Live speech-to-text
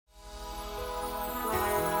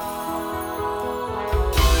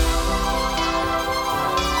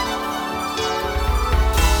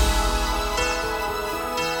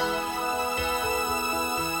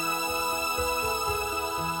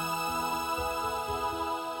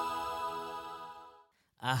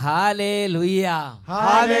Hallelujah,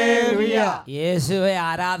 hallelujah, യേശുവേ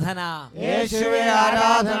ആരാധന, യേശുവേ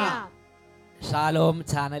ആരാധന. ഷാലോം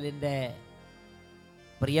ചാനലിൻ്റെ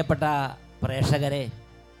പ്രിയപ്പെട്ട പ്രേക്ഷകരെ,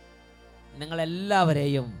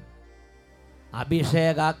 നിങ്ങളെല്ലാവരെയും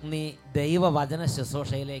അഭിഷേകാഗ്നി ദൈവവചന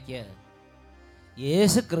ശുശ്രൂഷയിലേക്ക്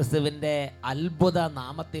യേശു ക്രിസ്തുവിൻ്റെ അത്ഭുത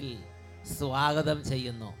നാമത്തിൽ സ്വാഗതം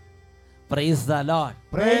ചെയ്യുന്നു. Praise the Lord,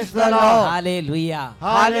 praise the Lord, hallelujah,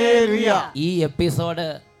 hallelujah. ഈ എപ്പിസോഡ്,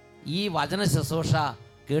 ഈ വചന ശുശ്രൂഷ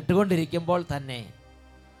കേട്ടുകൊണ്ടിരിക്കുമ്പോൾ തന്നെ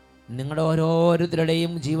നിങ്ങളുടെ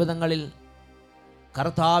ഓരോരുത്തരുടെയും ജീവിതങ്ങളിൽ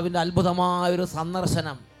കർത്താവിൻ്റെ അത്ഭുതമായൊരു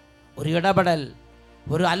സന്ദർശനം, ഒരു ഇടപെടൽ,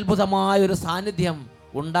 ഒരു അത്ഭുതമായൊരു സാന്നിധ്യം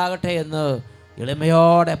ഉണ്ടാകട്ടെ എന്ന്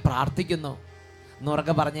എളിമയോടെ പ്രാർത്ഥിക്കുന്നു.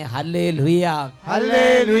 എന്നുറക്കെ പറഞ്ഞ് ഹല്ലേലൂയ,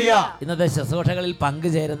 ഹല്ലേലൂയ. ഇന്നത്തെ ശുശ്രൂഷകളിൽ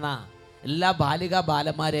പങ്കുചേരുന്ന എല്ലാ ബാലിക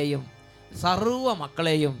ബാലന്മാരെയും സർവ്വ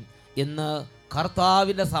മക്കളെയും ഇന്ന്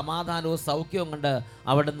കർത്താവിൻ്റെ സമാധാനവും സൗഖ്യവും കൊണ്ട്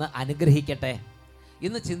അവിടുന്ന് അനുഗ്രഹിക്കട്ടെ.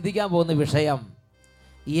 ഇന്ന് ചിന്തിക്കാൻ പോകുന്ന വിഷയം,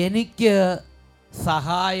 എനിക്ക്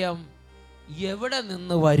സഹായം എവിടെ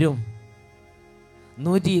നിന്ന് വരും?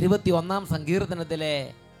 121 സങ്കീർത്തനത്തിലെ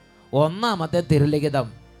 1 തിരുലിഖിതം.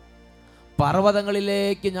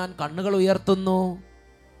 പർവ്വതങ്ങളിലേക്ക് ഞാൻ കണ്ണുകൾ ഉയർത്തുന്നു,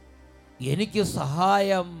 എനിക്ക്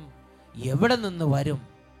സഹായം എവിടെ നിന്ന് വരും?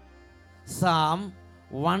 Psalm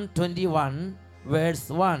 121 verse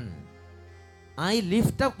 1. I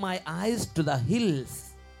lift up my eyes to the hills.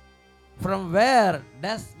 From where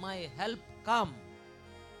does my help come?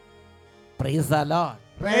 Praise the Lord.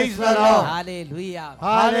 Praise the Lord. Hallelujah.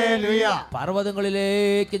 Hallelujah.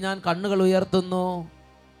 പർവ്വതങ്ങളിലേക്ക് ഞാൻ കണ്ണുകൾ ഉയർത്തുന്നു,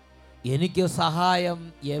 എനിക്ക് സഹായം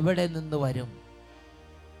എവിടെ നിന്ന് വരും?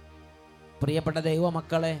 പ്രിയപ്പെട്ട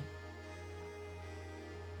ദൈവമക്കളെ,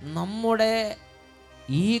 നമ്മുടെ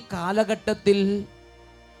ഈ കാലഘട്ടത്തിൽ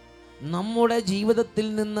നമ്മുടെ ജീവിതത്തിൽ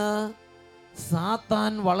നിന്ന്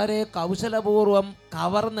സാത്താൻ വളരെ കൗശലപൂർവം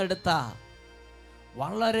കവർന്നെടുത്ത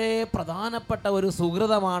വളരെ പ്രധാനപ്പെട്ട ഒരു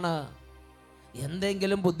സുഹൃതമാണ്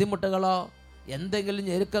എന്തെങ്കിലും ബുദ്ധിമുട്ടുകളോ എന്തെങ്കിലും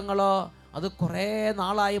ഞെരുക്കങ്ങളോ അത് കുറേ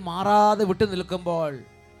നാളായി മാറാതെ വിട്ടു നിൽക്കുമ്പോൾ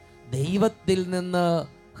ദൈവത്തിൽ നിന്ന്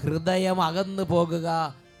ഹൃദയം അകന്നു പോകുക,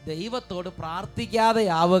 ദൈവത്തോട്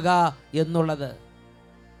പ്രാർത്ഥിക്കാതെയാവുക എന്നുള്ളത്.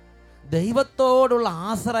 ദൈവത്തോടുള്ള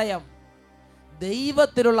ആശ്രയം,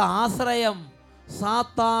 ദൈവത്തിലുള്ള ആശ്രയം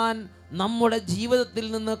സാത്താൻ നമ്മുടെ ജീവിതത്തിൽ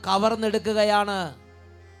നിന്ന് കവർന്നെടുക്കുകയാണ്.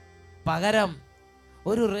 പകരം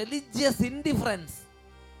ഒരു റിലീജിയസ് ഇൻഡിഫറൻസ്,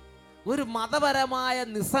 ഒരു മതപരമായ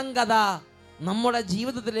നിസ്സംഗത നമ്മുടെ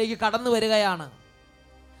ജീവിതത്തിലേക്ക് കടന്നു വരികയാണ്.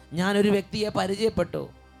 ഞാനൊരു വ്യക്തിയെ പരിചയപ്പെട്ടു.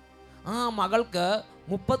 ആ മകൾക്ക്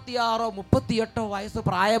 36-38 വയസ്സ്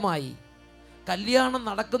പ്രായമായി, കല്യാണം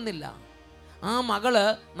നടക്കുന്നില്ല. ആ മകള്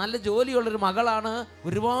നല്ല ജോലിയുള്ളൊരു മകളാണ്,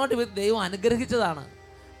 ഒരുപാട് പേര് ദൈവം അനുഗ്രഹിച്ചതാണ്.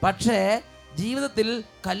 പക്ഷേ ജീവിതത്തിൽ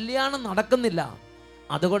കല്യാണം നടക്കുന്നില്ല.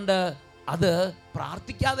 അതുകൊണ്ട് അത്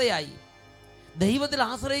പ്രാർത്ഥിക്കാതെയായി, ദൈവത്തിൽ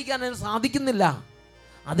ആശ്രയിക്കാൻ സാധിക്കുന്നില്ല.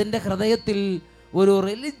 അതിൻ്റെ ഹൃദയത്തിൽ ഒരു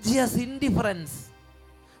റിലീജിയസ് ഇൻഡിഫറൻസ്,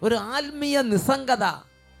 ഒരു ആത്മീയ നിസ്സംഗത,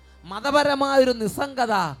 മതപരമായൊരു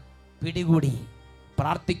നിസ്സംഗത പിടികൂടി.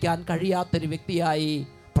 പ്രാർത്ഥിക്കാൻ കഴിയാത്തൊരു വ്യക്തിയായി,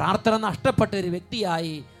 പ്രാർത്ഥന നഷ്ടപ്പെട്ടൊരു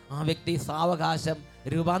വ്യക്തിയായി ആ വ്യക്തി സാവകാശം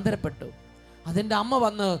രൂപാന്തരപ്പെട്ടു. അതിൻ്റെ അമ്മ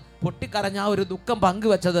വന്ന് പൊട്ടിക്കരഞ്ഞ ആ ഒരു ദുഃഖം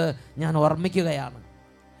പങ്കുവെച്ചത് ഞാൻ ഓർമ്മിക്കുകയാണ്.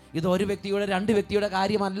 ഇത് ഒരു വ്യക്തിയുടെ 2 വ്യക്തിയുടെ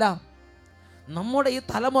കാര്യമല്ല. നമ്മുടെ ഈ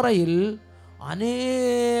തലമുറയിൽ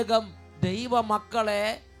അനേകം ദൈവമക്കളെ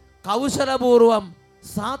കൗശലപൂർവം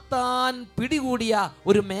സാത്താൻ പിടികൂടിയ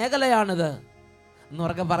ഒരു മേഖലയാണിത്.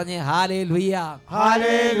 എന്നുറക്കം പറഞ്ഞേ ഹല്ലേലൂയ,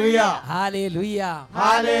 ഹല്ലേലൂയ, ഹല്ലേലൂയ,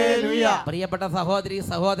 ഹല്ലേലൂയ. പ്രിയപ്പെട്ട സഹോദരി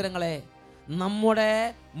സഹോദരങ്ങളെ, നമ്മുടെ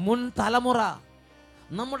മുൻ തലമുറ,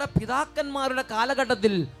 നമ്മുടെ പിതാക്കന്മാരുടെ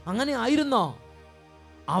കാലഘട്ടത്തിൽ അങ്ങനെ ആയിരുന്നോ?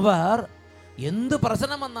 അവർ എന്ത്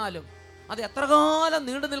പ്രശ്നം വന്നാലും, അത് എത്ര കാലം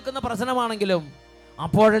നീണ്ടു നിൽക്കുന്ന പ്രശ്നമാണെങ്കിലും,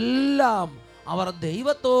 അപ്പോഴെല്ലാം അവർ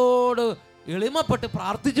ദൈവത്തോട് എളിമപ്പെട്ട്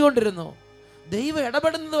പ്രാർത്ഥിച്ചുകൊണ്ടിരുന്നു. ദൈവം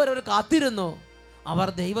ഇടപെടുന്നത് വരെ അവർ കാത്തിരുന്നു. അവർ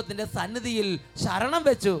ദൈവത്തിന്റെ സന്നിധിയിൽ ശരണം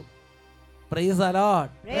വെച്ചു. Price the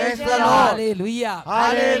Lord, price the Lord, hallelujah,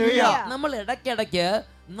 hallelujah. നമ്മൾ ഇടയ്ക്കിടയ്ക്ക്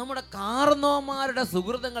നമ്മുടെ കാർന്നോമാരുടെ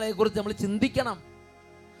സുഹൃത്തുക്കളെ കുറിച്ച് നമ്മൾ ചിന്തിക്കണം.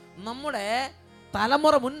 നമ്മുടെ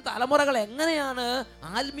മുൻ തലമുറകൾ എങ്ങനെയാണ്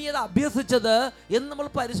ആത്മീയത അഭ്യസിച്ചത് എന്ന് നമ്മൾ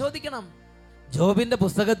പരിശോധിക്കണം. ജോബിന്റെ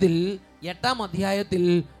പുസ്തകത്തിൽ 8-ാം അധ്യായത്തിൽ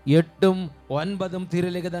 8-9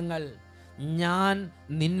 തിരുലിഖിതങ്ങൾ, ഞാൻ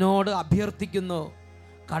നിന്നോട് അഭ്യർത്ഥിക്കുന്നു,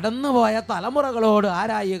 കടന്നുപോയ തലമുറകളോട്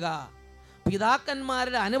ആരായുക,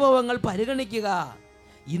 പിതാക്കന്മാരുടെ അനുഭവങ്ങൾ പരിഗണിക്കുക.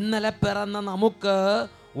 ഇന്നലെ പിറന്ന നമുക്ക്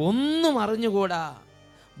ഒന്നും അറിഞ്ഞുകൂടാ.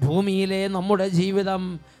 ഭൂമിയിലെ നമ്മുടെ ജീവിതം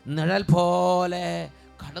നിഴൽ പോലെ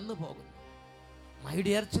കടന്നു പോകുന്നു. മൈ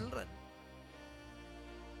ഡിയർ ചിൽഡ്രൻ,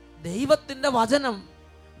 ദൈവത്തിൻ്റെ വചനം,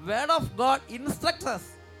 word of God instructs us.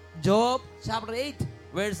 Job chapter 8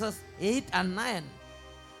 verses 8 and 9.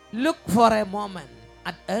 Look for a moment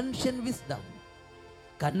at ancient wisdom.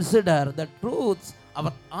 Consider the truths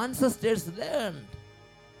our ancestors learned.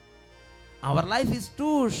 Our life is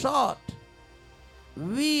too short.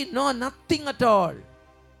 We know nothing at all.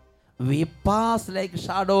 We pass like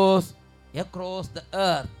shadows across the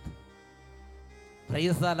earth.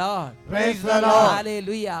 Praise the Lord. Praise the Lord.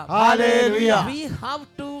 Hallelujah. Hallelujah. We have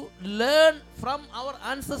to learn from our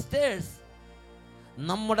ancestors.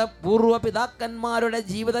 നമ്മുടെ പൂർവ്വപിതാക്കന്മാരുടെ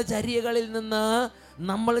ജീവിതചര്യകളിൽ നിന്ന്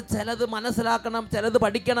നമ്മൾ ചിലത് മനസ്സിലാക്കണം, ചിലത്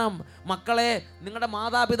പഠിക്കണം. മക്കളെ, നിങ്ങളുടെ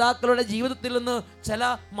മാതാപിതാക്കളുടെ ജീവിതത്തിൽ നിന്ന് ചില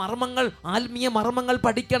മർമ്മങ്ങൾ, ആത്മീയ മർമ്മങ്ങൾ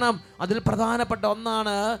പഠിക്കണം. അതിൽ പ്രധാനപ്പെട്ട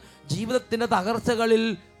ഒന്നാണ് ജീവിതത്തിൻ്റെ തകർച്ചകളിൽ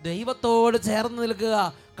ദൈവത്തോട് ചേർന്ന് നിൽക്കുക,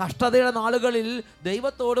 കഷ്ടതയുടെ നാളുകളിൽ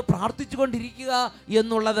ദൈവത്തോട് പ്രാർത്ഥിച്ചു കൊണ്ടിരിക്കുക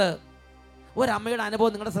എന്നുള്ളത്. ഒരമ്മയുടെ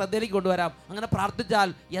അനുഭവം നിങ്ങളുടെ ശ്രദ്ധയിലേക്ക് കൊണ്ടുവരാം. അങ്ങനെ പ്രാർത്ഥിച്ചാൽ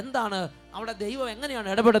എന്താണ് അവിടെ ദൈവം എങ്ങനെയാണ്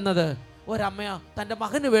ഇടപെടുന്നത്? ഒരമ്മ തൻ്റെ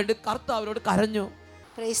മകന് വേണ്ടി കർത്താവിനോട് കരഞ്ഞു.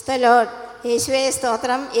 Price the Lord. യേശുവേ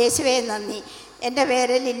സ്തോത്രം, യേശുവേ നന്ദി. എൻ്റെ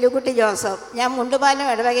പേര് ലില്ലുകുട്ടി ജോസഫ്. ഞാൻ മുണ്ടുപാലം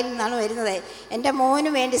ഇടവകയിൽ നിന്നാണ് വരുന്നത്. എൻ്റെ മോന്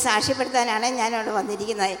വേണ്ടി സാക്ഷ്യപ്പെടുത്താനാണ് ഞാനവിടെ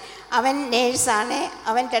വന്നിരിക്കുന്നത്. അവൻ നേഴ്സാണ്.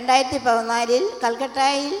 അവൻ 2014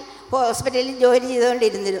 കൽക്കട്ടയിൽ ഹോസ്പിറ്റലിൽ ജോലി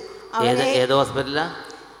ചെയ്തുകൊണ്ടിരുന്നു. ഏത് ഹോസ്പിറ്റലാ?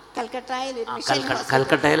 കൽക്കട്ടയിൽ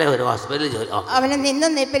കൽക്കട്ടയിലെ ഒരു ഹോസ്പിറ്റലിൽ ജോലി. അവന്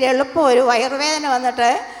നിന്നും നിപ്പിൽ എളുപ്പം ഒരു വയറുവേദന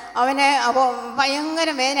വന്നിട്ട് അവന് അപ്പോൾ ഭയങ്കര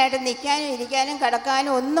വേദനയായിട്ട് നിൽക്കാനും ഇരിക്കാനും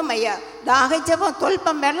കിടക്കാനും ഒന്നും വയ്യ. ദാഹിച്ചപ്പോൾ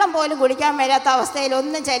തുൽപ്പം വെള്ളം പോലും കുടിക്കാൻ മേലാത്ത അവസ്ഥയിൽ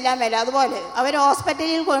ഒന്നും ചെല്ലാൻ മേല. അതുപോലെ അവർ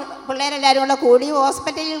ഹോസ്പിറ്റലിൽ പിള്ളേരെല്ലാവരും കൂടെ കൂടി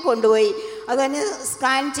ഹോസ്പിറ്റലിൽ കൊണ്ടുപോയി. അതുകഴിഞ്ഞ്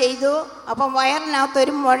സ്കാൻ ചെയ്തു. അപ്പം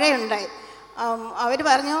വയറിനകത്തൊരു മുഴയുണ്ടായി. അവർ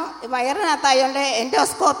പറഞ്ഞു വയറിനകത്തായതുകൊണ്ട്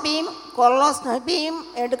എൻഡോസ്കോപ്പിയും കൊളോസ്കോപ്പിയും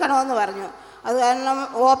എടുക്കണമെന്ന് പറഞ്ഞു. അത് കാരണം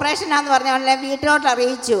ഓപ്പറേഷനാന്ന് പറഞ്ഞ വീട്ടിലോട്ട്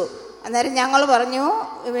അറിയിച്ചു. അന്നേരം ഞങ്ങൾ പറഞ്ഞു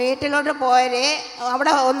വീട്ടിലോട്ട് പോരെ,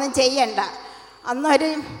 അവിടെ ഒന്നും ചെയ്യണ്ട. അന്നൊരു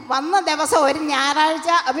വന്ന ദിവസം ഒരു ഞായറാഴ്ച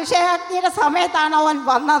അഭിഷേകാഗ്നിയുടെ സമയത്താണ് അവൻ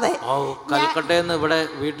വന്നത്. കൽക്കട്ടയിൽ നിന്ന് ഇവിടെ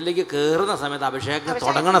വീട്ടിലേക്ക് കയറുന്ന സമയത്ത് അഭിഷേകം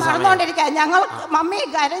നടന്നുകൊണ്ടിരിക്കുക. ഞങ്ങൾ മമ്മി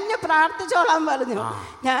കരഞ്ഞു പ്രാർത്ഥിച്ചോളാൻ പറഞ്ഞു.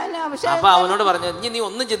 ഞാൻ അഭിഷേകം അവനോട് പറഞ്ഞു, നീ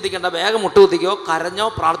ഒന്നും ചിന്തിക്കണ്ട, വേഗം മുട്ടുകുത്തിക്കോ, കരഞ്ഞോ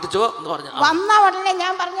പ്രാർത്ഥിച്ചോ എന്ന് പറഞ്ഞു. വന്ന ഉടനെ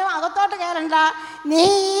ഞാൻ പറഞ്ഞു അകത്തോട്ട് കയറണ്ട, നീ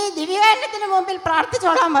ഈ ദിവ്യകാരണത്തിന് മുമ്പിൽ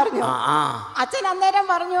പ്രാർത്ഥിച്ചോളാൻ പറഞ്ഞു. അച്ഛൻ അന്നേരം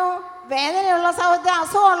പറഞ്ഞു വേദനയുള്ള സൗഹൃദം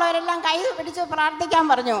അസുഖമുള്ളവരെല്ലാം കൈ പിടിച്ച് പ്രാർത്ഥിക്കാൻ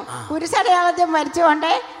പറഞ്ഞു. കുരിശടയാളത്തിൽ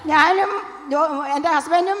മരിച്ചുകൊണ്ട് ഞാനും എൻ്റെ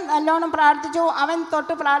ഹസ്ബൻഡും നല്ലോണം പ്രാർത്ഥിച്ചു. അവൻ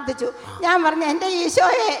തൊട്ട് പ്രാർത്ഥിച്ചു. ഞാൻ പറഞ്ഞു എൻ്റെ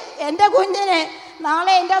ഈശോയെ, എൻ്റെ കുഞ്ഞിനെ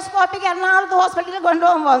നാളെ എൻഡോസ്കോപ്പിക്ക് എറണാകുളത്ത് ഹോസ്പിറ്റലിൽ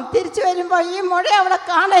കൊണ്ടുപോകുമ്പോൾ തിരിച്ചു വരുമ്പോൾ ഈ മുഴ അവിടെ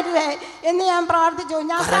കാണരുത് എന്ന് ഞാൻ പ്രാർത്ഥിച്ചു.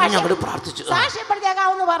 ഞാൻ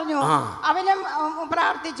സാക്ഷ്യപ്പെടുത്തിയേക്കാവെന്ന് പറഞ്ഞു. അവനും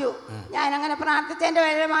പ്രാർത്ഥിച്ചു. ഞാൻ അങ്ങനെ പ്രാർത്ഥിച്ചതിൻ്റെ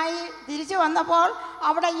ഫലമായി തിരിച്ചു വന്നപ്പോൾ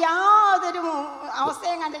അവിടെ യാതൊരു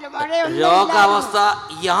അവസ്ഥയും കണ്ടില്ല. മഴയൊന്നും രോഗാവസ്ഥ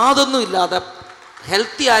യാതൊന്നും ഇല്ലാതെ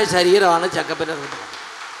ഹെൽത്തി ആയ ശരീരമാണ് ചെക്കപ്പിന്റെ.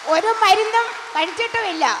 ഒരു മരുന്നും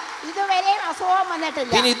കഴിച്ചിട്ടുമില്ല. ഇതുവരെ അസുഖം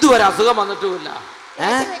വന്നിട്ടില്ല. പിന്നെ ഇതുവരെ അസുഖം വന്നിട്ടുമില്ല.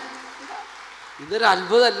 ഇതൊരു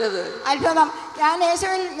അത്ഭുതമല്ലേ? അത്ഭുതം. ഞാൻ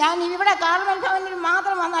യേശുവിൽ ഞാൻ ഇവിടെ കാർമൽ ഭവനിൽ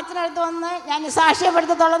മാത്രം വന്ന് അച്ഛനടുത്ത് വന്ന് ഞാൻ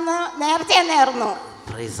സാക്ഷ്യപ്പെടുത്തത്തോളന്ന് നേരത്തെ നേർന്നു.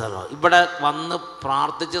 ഇവിടെ വന്ന്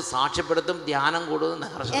പ്രാർത്ഥിച്ച് സാക്ഷ്യപ്പെടുത്തും, ധ്യാനം കൂടും.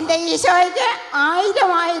 എൻ്റെ ഈശോയ്ക്ക്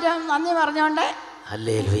 1000 നന്ദി പറഞ്ഞുകൊണ്ട്.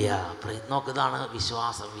 ഹല്ലേലൂയ. നോക്കിതാണ്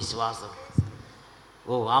വിശ്വാസം. വിശ്വാസം.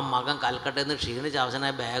 ആ മകൻ കൽക്കട്ടയിൽ നിന്ന് ക്ഷീണിച്ച്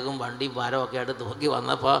അവസാനമായ ബാഗും വണ്ടിയും ഭാരവും ഒക്കെ ആയിട്ട് നോക്കി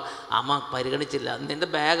വന്നപ്പോൾ അമ്മ പരിഗണിച്ചില്ല. നിൻ്റെ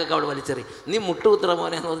ബാഗൊക്കെ അവിടെ വലിച്ചെറി, നീ മുട്ടുകുത്തറ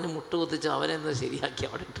മോനെ എന്ന് പറഞ്ഞ് മുട്ടുകുത്തിച്ച് അവനെ ഒന്ന് ശരിയാക്കി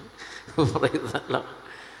അവിടെ ഇട്ടു. പറയുന്നല്ലോ.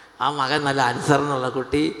 ആ മകൻ നല്ല അനുസരണമുള്ള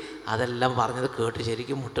കുട്ടി അതെല്ലാം പറഞ്ഞത് കേട്ട്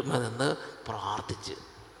ശരിക്കും മുട്ടുമ്പോൾ നിന്ന് പ്രാർത്ഥിച്ച്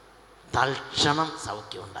തൽക്ഷണം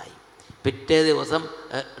സൗഖ്യമുണ്ടായി. പിറ്റേ ദിവസം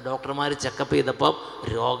ഡോക്ടർമാർ ചെക്കപ്പ് ചെയ്തപ്പോൾ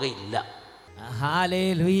രോഗമില്ല.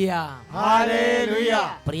 ഹല്ലേലൂയ. ഹല്ലേലൂയ.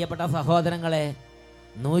 പ്രിയപ്പെട്ട സഹോദരങ്ങളെ,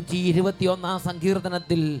 121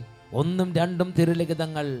 സങ്കീർത്തനത്തിൽ 1ഉം 2ഉം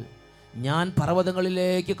തിരുലിഖിതങ്ങൾ, ഞാൻ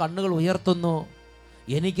പർവ്വതങ്ങളിലേക്ക് കണ്ണുകൾ ഉയർത്തുന്നു,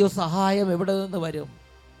 എനിക്ക് സഹായം എവിടെ നിന്ന് വരും?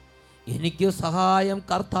 എനിക്ക് സഹായം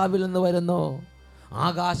കർത്താവിൽ നിന്ന് വരുന്നു.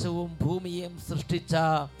 ആകാശവും ഭൂമിയും സൃഷ്ടിച്ച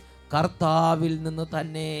കർത്താവിൽ നിന്ന്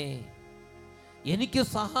തന്നെ. എനിക്ക്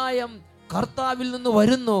സഹായം കർത്താവിൽ നിന്ന്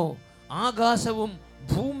വരുന്നു. ആകാശവും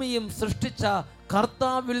ഭൂമിയും സൃഷ്ടിച്ച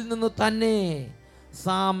കർത്താവിൽ നിന്ന് തന്നെ.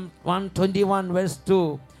 Psalm 121 verse 2.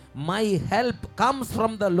 My help comes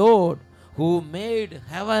from the Lord who made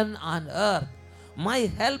heaven and earth. My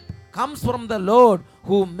help comes from the Lord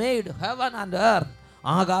who made heaven and earth.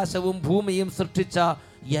 ആകാശവും ഭൂമിയും സൃഷ്ടിച്ച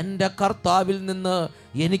എൻ്റെ കർത്താവിൽ നിന്ന്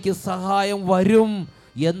എനിക്ക് സഹായം വരും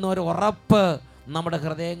എന്നൊരു ഉറപ്പ് നമ്മുടെ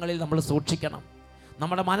ഹൃദയങ്ങളിൽ നമ്മൾ സൂക്ഷിക്കണം,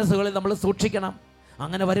 നമ്മുടെ മനസ്സുകളിൽ നമ്മൾ സൂക്ഷിക്കണം.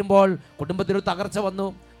 അങ്ങനെ വരുമ്പോൾ കുടുംബത്തിലൊരു തകർച്ച വന്നു,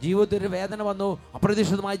 ജീവിതത്തിൽ വേദന വന്നു,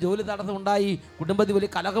 അപ്രതീക്ഷിതമായി ജോലി തടസ്സം ഉണ്ടായി, കുടുംബത്തിൽ വലിയ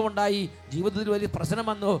കലഹമുണ്ടായി, ജീവിതത്തിൽ വലിയ പ്രശ്നം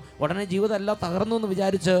വന്നു. ഉടനെ ജീവിതം എല്ലാം തകർന്നു എന്ന്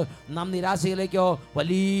വിചാരിച്ച് നാം നിരാശയിലേക്കോ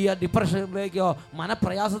വലിയ ഡിപ്രഷനിലേക്കോ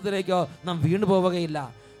മനപ്രയാസത്തിലേക്കോ നാം വീണു പോവുകയില്ല.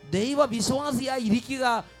 ദൈവവിശ്വാസിയായി ഇരിക്കുക,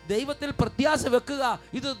 ദൈവത്തിൽ പ്രത്യാശ വെക്കുക.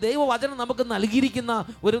 ഇത് ദൈവവചനം നമുക്ക് നൽകിയിരിക്കുന്ന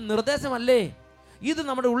ഒരു നിർദ്ദേശമല്ലേ? ഇത്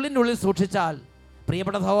നമ്മുടെ ഉള്ളിനുള്ളിൽ സൂക്ഷിച്ചാൽ,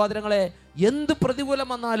 പ്രിയപ്പെട്ട സഹോദരങ്ങളെ, എന്ത് പ്രതികൂലം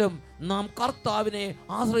വന്നാലും നാം കർത്താവിനെ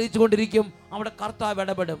ആശ്രയിച്ചു കൊണ്ടിരിക്കും. അവിടെ കർത്താവ്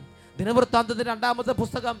ഇടപെടും. ദിനവൃത്താന്തത്തിന്റെ 2-ാമത്തെ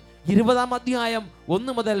പുസ്തകം 20-ാം അധ്യായം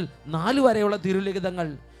 1 മുതൽ 4 വരെയുള്ള തിരുലിഖിതങ്ങൾ.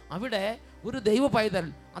 അവിടെ ഒരു ദൈവ പൈതൽ,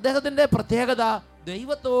 അദ്ദേഹത്തിൻ്റെ പ്രത്യേകത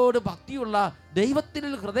ദൈവത്തോട് ഭക്തിയുള്ള, ദൈവത്തിൽ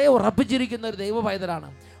ഹൃദയം ഉറപ്പിച്ചിരിക്കുന്ന ഒരു ദൈവ പൈതലാണ്.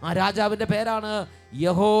 ആ രാജാവിൻ്റെ പേരാണ്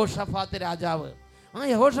യഹോഷഫാത്ത് രാജാവ്. ആ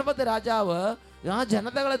യഹോഷഫാത്ത് രാജാവ് ആ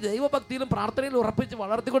ജനതകളെ ദൈവഭക്തിയിലും പ്രാർത്ഥനയിലും ഉറപ്പിച്ച്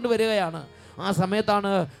വളർത്തിക്കൊണ്ട് വരികയാണ്. ആ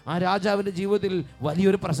സമയത്താണ് ആ രാജാവിൻ്റെ ജീവിതത്തിൽ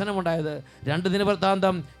വലിയൊരു പ്രശ്നമുണ്ടായത്. 2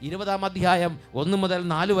 ദിനവൃത്താന്തം 20-ാം അധ്യായം 1 മുതൽ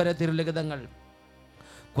 4 വരെ തിരുലിഖിതങ്ങൾ.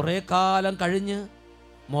 കുറേ കാലം കഴിഞ്ഞ്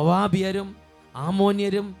മൊവാബിയരും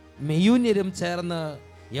ആമോന്യരും മെയൂന്യരും ചേർന്ന്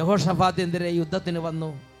യഹോഷഫാത്തിനെതിരെ യുദ്ധത്തിന്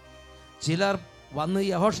വന്നു. ചിലർ വന്ന്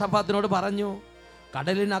യഹോഷഫാത്തിനോട് പറഞ്ഞു,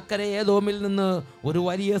 കടലിനക്കരെ ഏദോമിൽ നിന്ന് ഒരു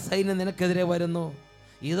വലിയ സൈന്യം നിനക്കെതിരെ വരുന്നു.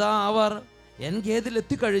 ഇതാ അവർ എൻഗേദിൽ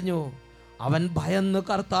എത്തിക്കഴിഞ്ഞു. അവൻ ഭയന്ന്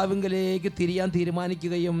കർത്താവിങ്കലേക്ക് തിരിയാൻ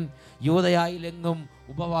തീരുമാനിക്കുകയും യൂദയായിലെങ്ങും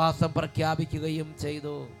ഉപവാസം പ്രഖ്യാപിക്കുകയും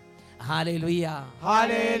ചെയ്തു. Hallelujah,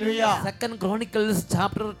 hallelujah. 2 Chronicles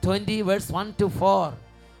chapter 20 verse 1 to 4.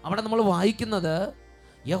 അവിടെ നമ്മൾ വായിക്കുന്നത്,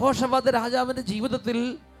 യഹോഷഫാത്ത് രാജാവിൻ്റെ ജീവിതത്തിൽ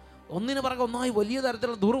ഒന്നിനു പുറകെ ഒന്നായി വലിയ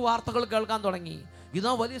തരത്തിലുള്ള ദുർവാർത്തകൾ കേൾക്കാൻ തുടങ്ങി.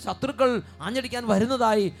 ഇതാ വലിയ ശത്രുക്കൾ ആഞ്ഞടിക്കാൻ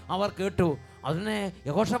വരുന്നതായി അവർ കേട്ടു. അതിനെ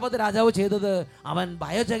യഹോഷഫാത്ത് രാജാവ് ചെയ്തത്, അവൻ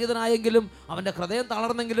ഭയചകിതനായെങ്കിലും, അവൻ്റെ ഹൃദയം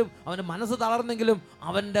തളർന്നെങ്കിലും, അവൻ്റെ മനസ്സ് തളർന്നെങ്കിലും,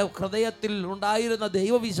 അവൻ്റെ ഹൃദയത്തിൽ ഉണ്ടായിരുന്ന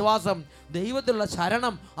ദൈവവിശ്വാസം, ദൈവത്തിലുള്ള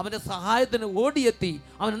ശരണം അവൻ്റെ സഹായത്തിന് ഓടിയെത്തി.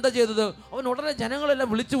 അവൻ എന്താ ചെയ്തത്? അവൻ ഉടനെ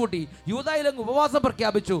ജനങ്ങളെല്ലാം വിളിച്ചുകൂട്ടി, യൂദായിലെങ്ങും ഉപവാസം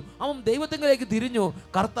പ്രഖ്യാപിച്ചു. അവൻ ദൈവത്തിലേക്ക് തിരിഞ്ഞു.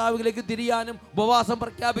 കർത്താവിലേക്ക് തിരിയാനും ഉപവാസം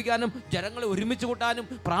പ്രഖ്യാപിക്കാനും ജനങ്ങളെ ഒരുമിച്ച് കൂട്ടാനും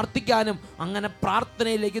പ്രാർത്ഥിക്കാനും, അങ്ങനെ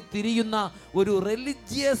പ്രാർത്ഥനയിലേക്ക് തിരിയുന്ന ഒരു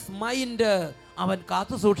റിലിജിയസ് മൈൻഡ് അവൻ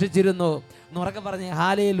കാത്തു സൂക്ഷിച്ചിരുന്നു. ഉറക്കെ പറഞ്ഞേ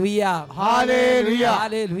ഹല്ലേലൂയ, ഹല്ലേലൂയ,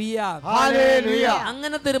 ഹല്ലേലൂയ, ഹല്ലേലൂയ.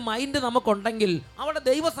 അങ്ങനത്തെ ഒരു മൈൻഡ് നമുക്കുണ്ടെങ്കിൽ അവിടെ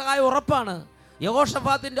ദൈവസഹായം ഉറപ്പാണ്.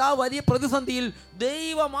 യഹോഷഫാത്തിന്റെ ആ വലിയ പ്രതിസന്ധിയിൽ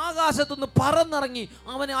ദൈവം ആകാശത്തുനിന്ന് പറന്നിറങ്ങി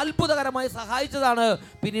അവനെ അത്ഭുതകരമായി സഹായിച്ചതാണ്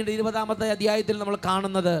പിന്നീട് 20-ാമത്തെ അധ്യായത്തിൽ നമ്മൾ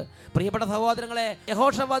കാണുന്നത്. പ്രിയപ്പെട്ട സഹോദരങ്ങളെ,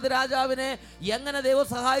 യഹോഷഫാത്ത് രാജാവിനെ എങ്ങനെ ദൈവം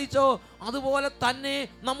സഹായിച്ചോ അതുപോലെ തന്നെ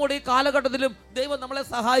നമ്മുടെ ഈ കാലഘട്ടത്തിലും ദൈവം നമ്മളെ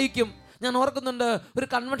സഹായിക്കും. ഞാൻ ഓർക്കുന്നുണ്ട്, ഒരു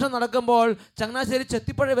കൺവെൻഷൻ നടക്കുമ്പോൾ ചങ്ങനാശ്ശേരി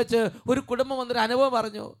ചെത്തിപ്പുഴ വെച്ച് ഒരു കുടുംബം വന്നൊരു അനുഭവം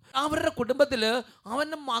പറഞ്ഞു. അവരുടെ കുടുംബത്തിൽ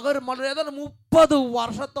അവൻ്റെ മകൻ ഏതാണ്ട് 30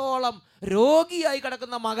 വർഷത്തോളം രോഗിയായി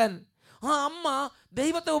കിടക്കുന്ന മകൻ. ആ അമ്മ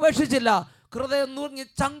ദൈവത്തെ ഉപേക്ഷിച്ചില്ല. ഹൃദയം നുറുങ്ങി,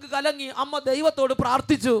 ചങ്ക് കലങ്ങി അമ്മ ദൈവത്തോട്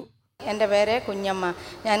പ്രാർത്ഥിച്ചു. എൻ്റെ പേര് കുഞ്ഞമ്മ.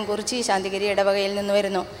 ഞാൻ കുറിച്ചി ശാന്തിഗിരി ഇടവകയിൽ നിന്ന്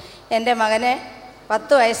വരുന്നു. എൻ്റെ മകന്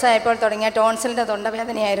 10 വയസ്സായപ്പോൾ തുടങ്ങിയ ടോൺസിലിൻ്റെ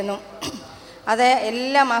തൊണ്ടവേദനയായിരുന്നു. അത്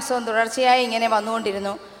എല്ലാ മാസവും തുടർച്ചയായി ഇങ്ങനെ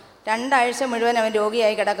വന്നുകൊണ്ടിരുന്നു. 2 ആഴ്ച മുഴുവൻ അവൻ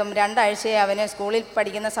രോഗിയായി കിടക്കും. 2 ആഴ്ചയെ അവന് സ്കൂളിൽ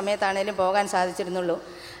പഠിക്കുന്ന സമയത്താണേലും പോകാൻ സാധിച്ചിരുന്നുള്ളൂ.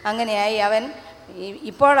 അങ്ങനെയായി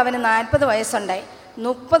ഇപ്പോൾ അവന് 40 വയസ്സുണ്ടായി.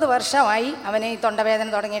 30 വർഷമായി അവന് ഈ തൊണ്ടവേദന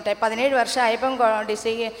തുടങ്ങിയിട്ട്. 17 വർഷമായപ്പം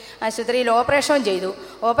ഡിസ്ട്രിക്ട് ആശുപത്രിയിൽ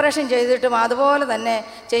ഓപ്പറേഷൻ ചെയ്തിട്ടും അതുപോലെ തന്നെ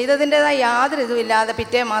ചെയ്തതിൻ്റെതായ യാതൊരു ഇതുമില്ലാതെ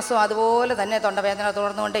പിറ്റേ മാസം അതുപോലെ തന്നെ തൊണ്ടവേദന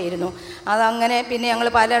തുടർന്നുകൊണ്ടേയിരുന്നു. അതങ്ങനെ പിന്നെ ഞങ്ങൾ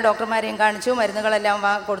പല ഡോക്ടർമാരെയും കാണിച്ചു. മരുന്നുകളെല്ലാം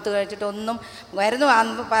കൊടുത്തു കഴിച്ചിട്ട് ഒന്നും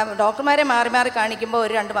ഡോക്ടർമാരെ മാറി മാറി കാണിക്കുമ്പോൾ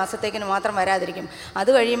ഒരു 2 മാസത്തേക്കിന് മാത്രം വരാതിരിക്കും.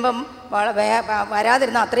 അത് കഴിയുമ്പം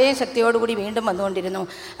വരാതിരുന്ന അത്രയും ശക്തിയോടുകൂടി വീണ്ടും വന്നുകൊണ്ടിരുന്നു.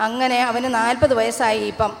 അങ്ങനെ അവന് 40 വയസ്സായി.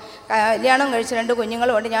 ഇപ്പം കല്യാണം കഴിച്ച് 2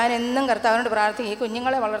 കുഞ്ഞുങ്ങളുമുണ്ട്. ഞാൻ എന്നും കർത്താവിനോട് പ്രാർത്ഥിക്കും, ഈ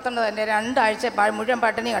കുഞ്ഞുങ്ങളെ വളർത്തേണ്ടത് എൻ്റെ 2 ആഴ്ച മുഴുവൻ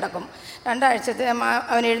പട്ടിണി കിടക്കും. 2 ആഴ്ചത്തെ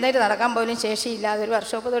അവൻ എഴുന്നേറ്റ് നടക്കാൻ പോലും ശേഷിയില്ലാതെ ഒരു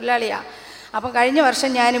വർഷോപ്പ് തൊഴിലാളിയാണ്. അപ്പം കഴിഞ്ഞ വർഷം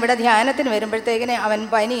ഞാനിവിടെ ധ്യാനത്തിന് വരുമ്പോഴത്തേക്കിന് അവൻ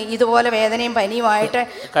ഇതുപോലെ വേദനയും പനിയുമായിട്ട്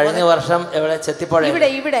കഴിഞ്ഞ വർഷം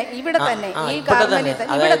ഇവിടെ തന്നെ ഈ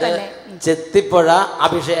ഇവിടെ തന്നെ ചെത്തിപ്പുഴ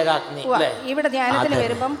അഭിഷേകാഗ്നി ഇവിടെ ധ്യാനത്തിന്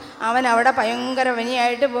വരുമ്പം അവൻ അവിടെ ഭയങ്കര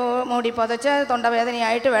പനിയായിട്ട് മൂടി പുതച്ച്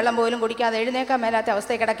തൊണ്ടവേദനയായിട്ട് വെള്ളം പോലും കുടിക്കാതെ എഴുന്നേക്കാൻ മേലാത്ത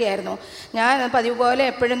അവസ്ഥയിൽ കിടക്കുകയായിരുന്നു. ഞാൻ പതിവ് പോലെ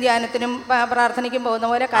എപ്പോഴും ധ്യാനത്തിനും പ്രാർത്ഥനയ്ക്കും പോകുന്ന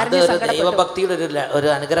പോലെ കരഞ്ഞ് സങ്കടപ്പെട്ടു. ദൈവഭക്തിയുടെ ഒരു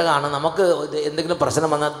അനുഗ്രഹമാണ്. നമുക്ക് എന്തെങ്കിലും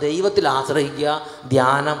പ്രശ്നം വന്നാൽ ദൈവത്തിൽ ആശ്രയിക്കുക,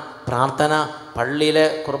 ധ്യാനം, പ്രാർത്ഥന, പള്ളിയിലെ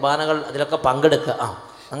കുർബാനകൾ, അതിലൊക്കെ പങ്കെടുക്കുക.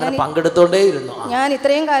 അങ്ങനെ പങ്കെടുത്തോണ്ടേയിരുന്നു. ഞാൻ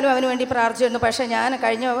ഇത്രയും കാലം അവന് വേണ്ടി പ്രാർത്ഥിച്ചിരുന്നു. പക്ഷേ ഞാൻ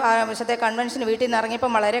കഴിഞ്ഞ വർഷത്തെ കൺവെൻഷന് വീട്ടിൽ നിന്ന്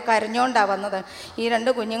ഇറങ്ങിയപ്പം വളരെ കരഞ്ഞോണ്ടാണ് വന്നത്. ഈ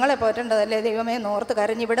 2 കുഞ്ഞുങ്ങളെ പോറ്റേണ്ടതല്ലേ ദൈവമേ നോർത്ത്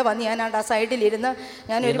കരഞ്ഞ് ഇവിടെ വന്ന് ഞാൻ ആ സൈഡിലിരുന്ന്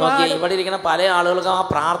ഞാൻ ഒരുപാട് ഇവിടെ ഇരിക്കുന്ന പല ആളുകൾക്കും ആ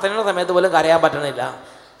പ്രാർത്ഥനയുടെ സമയത്ത് പോലും കരയാൻ പറ്റണില്ല.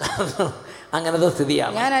 അങ്ങനത്തെ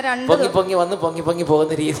സ്ഥിതിയാണ്. ഞാൻ പൊങ്ങി പൊങ്ങി വന്ന് പൊങ്ങി പൊങ്ങി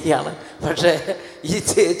പോകുന്ന രീതിയാണ്. പക്ഷേ ഈ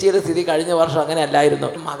ചേച്ചിയുടെ സ്ഥിതി കഴിഞ്ഞ വർഷം അങ്ങനെ അല്ലായിരുന്നു.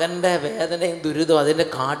 മകൻ്റെ വേദനയും ദുരിതവും അതിൻ്റെ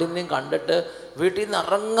കാഠിന്യം കണ്ടിട്ട് വീട്ടിൽ നിന്ന്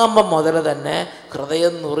ഇറങ്ങുമ്പം മുതൽ തന്നെ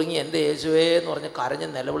ഹൃദയം നുറുങ്ങി എൻ്റെ യേശുവേ എന്ന് പറഞ്ഞ് കരഞ്ഞ്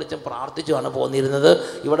നിലവിളിച്ചും പ്രാർത്ഥിച്ചുമാണ് പോന്നിരുന്നത്.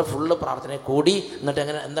 ഇവിടെ ഫുള്ള് പ്രാർത്ഥന കൂടി. എന്നിട്ട്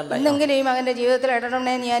എങ്ങനെ എന്തുണ്ടായി? എന്തെങ്കിലും ഈ മകൻ്റെ ജീവിതത്തിൽ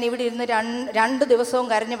ഇടണമെന്ന് ഞാൻ ഇവിടെ ഇരുന്ന് രണ്ട് ദിവസവും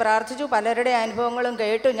കരഞ്ഞ് പ്രാർത്ഥിച്ചു. പലരുടെ അനുഭവങ്ങളും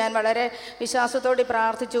കേട്ടു. ഞാൻ വളരെ വിശ്വാസത്തോടെ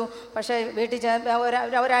പ്രാർത്ഥിച്ചു. പക്ഷേ വീട്ടിൽ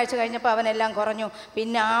ഒരാഴ്ച കഴിഞ്ഞപ്പോൾ അവനെല്ലാം കുറഞ്ഞു.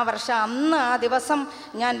 പിന്നെ ആ വർഷം അന്ന് ആ ദിവസം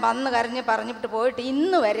ഞാൻ വന്ന് കരഞ്ഞ് പറഞ്ഞിട്ട് പോയിട്ട്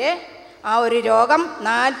ഇന്ന് വരെ ആ ഒരു രോഗം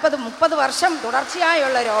 40-30 വർഷം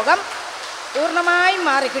തുടർച്ചയായുള്ള രോഗം പൂർണ്ണമായും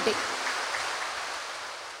മാറിക്കിട്ടി.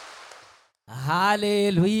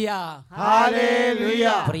 Hallelujah, hallelujah.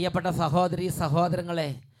 പ്രിയപ്പെട്ട സഹോദരി സഹോദരങ്ങളെ,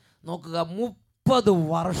 നോക്കുക, 30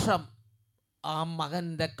 വർഷം ആ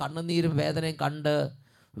മകൻ്റെ കണ്ണുനീരും വേദനയും കണ്ട്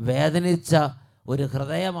വേദനിച്ച ഒരു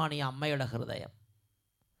ഹൃദയമാണ് ഈ അമ്മയുടെ ഹൃദയം.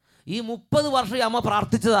 ഈ 30 വർഷം ഈ അമ്മ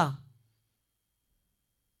പ്രാർത്ഥിച്ചതാ.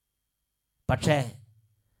 പക്ഷേ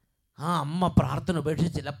ആ അമ്മ പ്രാർത്ഥന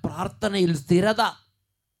ഉപേക്ഷിച്ചില്ല. പ്രാർത്ഥനയിൽ സ്ഥിരത.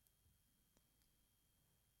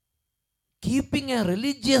 Keeping a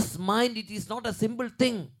religious mind, it is not a simple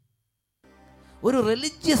thing. ഒരു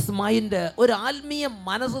റിലീജിയസ് മൈൻഡ്, ഒരു ആത്മീയ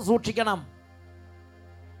മനസ്സ് സൂക്ഷിക്കണം.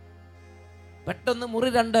 പെട്ടെന്ന് മുറി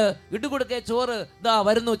 2 ഇട്ടുകൊടുക്കേ ചോറ്, ഇതാ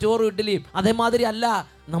വരുന്നു ചോറും ഇഡ്ഡലിയും. അതേമാതിരി അല്ല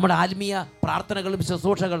നമ്മുടെ ആത്മീയ പ്രാർത്ഥനകളും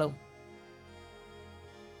ശുശ്രൂഷകളും.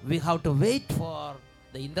 We have to wait for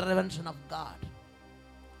the intervention of God.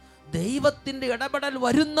 ദൈവത്തിൻ്റെ ഇടപെടൽ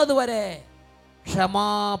വരുന്നത് വരെ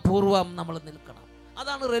ക്ഷമാപൂർവം നമ്മൾ നിൽക്കണം.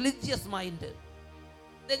 അതാണ് റിലീജിയസ് മൈൻഡ്.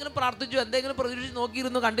 എന്തെങ്കിലും പ്രാർത്ഥിച്ചു, എന്തെങ്കിലും പ്രതീക്ഷിച്ച്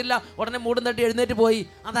നോക്കിയിരുന്നു, കണ്ടില്ല, ഉടനെ മൂടും തട്ടി എഴുന്നേറ്റ് പോയി.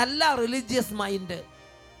 അതല്ല റിലീജിയസ് മൈൻഡ്.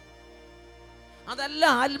 അതല്ല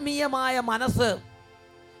ആത്മീയമായ മനസ്സ്.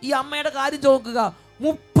 ഈ അമ്മയുടെ കാര്യം നോക്കുക.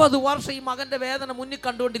 30 വർഷം ഈ മകന്റെ വേദന മുന്നിൽ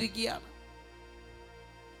കണ്ടുകൊണ്ടിരിക്കുകയാണ്.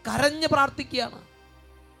 കരഞ്ഞ് പ്രാർത്ഥിക്കുകയാണ്.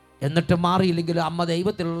 എന്നിട്ട് മാറിയില്ലെങ്കിലും അമ്മ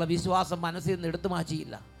ദൈവത്തിലുള്ള വിശ്വാസം മനസ്സിൽ നിന്ന് എടുത്തു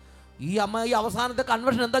മാറ്റിയില്ല. ഈ അമ്മ ഈ അവസാനത്തെ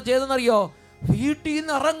കൺവെൻഷൻ എന്താ ചെയ്തെന്നറിയോ? വീട്ടിൽ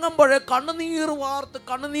നിന്ന് ഇറങ്ങുമ്പോഴേ കണ്ണുനീർ വാർത്ത്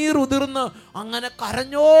കണ്ണുനീർ ഉതിർന്ന് അങ്ങനെ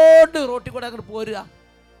കരഞ്ഞോണ്ട് റോട്ടിൽ കൂടെ അങ്ങോട്ട് പോരുക.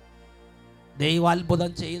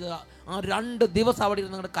 ദൈവാത്ഭുതം ചെയ്ത് ആ 2 ദിവസം അവിടെ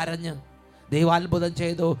ഇരുന്ന് അങ്ങോട്ട് കരഞ്ഞ് ദൈവാത്ഭുതം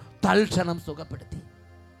ചെയ്തു. തൽക്ഷണം സുഖപ്പെടുത്തി.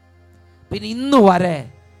 പിന്നെ ഇന്ന് വരെ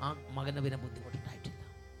ആ മകന് പിന്നെ ബുദ്ധിമുട്ടുണ്ടായിട്ടില്ല.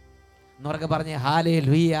 എന്നൊക്കെ പറഞ്ഞേ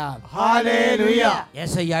ഹല്ലേലൂയ, ഹല്ലേലൂയ.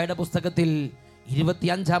 യെശയ്യായുടെ പുസ്തകത്തിൽ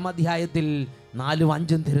 25-ാം അധ്യായത്തിൽ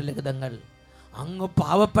 4-5 തിരുലിഖിതങ്ങൾ. അങ്ങ്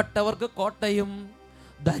പാവപ്പെട്ടവർക്ക് കോട്ടയും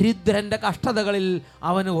ദരിദ്രന്റെ കഷ്ടതകളിൽ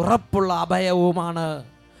അവന് ഉറപ്പുള്ള അഭയവുമാണ്.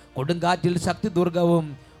 കൊടുങ്കാറ്റിൽ ശക്തി ദുർഗവും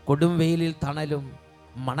കൊടും വെയിലിൽ തണലും.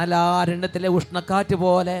 മണലാരണ്യത്തിലെ ഉഷ്ണക്കാറ്റ്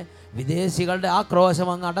പോലെ വിദേശികളുടെ ആക്രോശം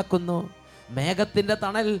അങ്ങ് അടക്കുന്നു. മേഘത്തിൻ്റെ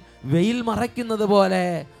തണൽ വെയിൽ മറയ്ക്കുന്നത് പോലെ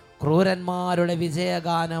ക്രൂരന്മാരുടെ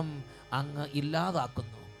വിജയഗാനം അങ്ങ്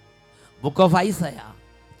ഇല്ലാതാക്കുന്നു. Book of Isaiah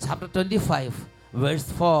chapter 25 verse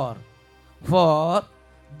 4. For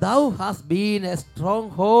thou hast been a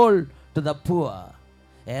stronghold to the poor,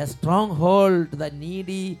 a stronghold to the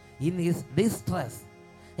needy in his distress,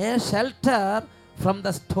 a shelter from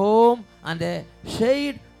the storm and a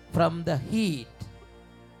shade from the heat.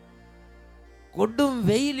 കൊടും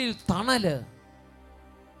വെയിലിൽ തണല്,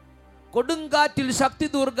 കൊടുങ്കാറ്റിൽ ശക്തി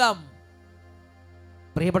ദുർഗം.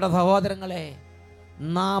 പ്രിയപ്പെട്ട സഹോദരങ്ങളെ,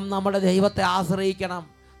 നാം നമ്മുടെ ദൈവത്തെ ആശ്രയിക്കണം.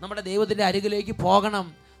 നമ്മുടെ ദൈവത്തിൻ്റെ അരികിലേക്ക് പോകണം.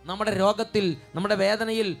 നമ്മുടെ രോഗത്തിൽ, നമ്മുടെ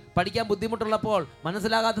വേദനയിൽ, പഠിക്കാൻ ബുദ്ധിമുട്ടുള്ളപ്പോൾ,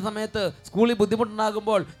 മനസ്സിലാകാത്ത സമയത്ത്, സ്കൂളിൽ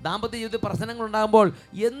ബുദ്ധിമുട്ടുണ്ടാകുമ്പോൾ, ദാമ്പത്യ ജീവിതത്തിൽ പ്രശ്നങ്ങളുണ്ടാകുമ്പോൾ,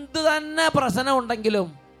 എന്ത് തന്നെ പ്രശ്നം ഉണ്ടെങ്കിലും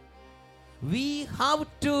we have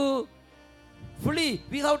to flee,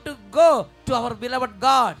 we have to go to our beloved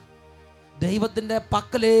God. ദൈവത്തിൻ്റെ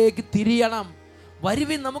പക്കലേക്ക് തിരിയണം.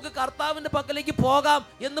 വരുവിൻ, നമുക്ക് കർത്താവിൻ്റെ പക്കലേക്ക് പോകാം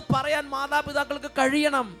എന്ന് പറയാൻ മാതാപിതാക്കൾക്ക്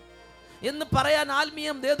കഴിയണം. എന്ന് പറയാൻ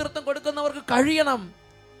ആത്മീയം നേതൃത്വം കൊടുക്കുന്നവർക്ക് കഴിയണം.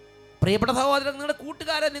 പ്രിയപ്പെട്ട സഹോദരൻ, നിങ്ങളുടെ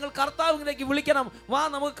കൂട്ടുകാരെ നിങ്ങൾ കർത്താവിലേക്ക് വിളിക്കണം. വാ,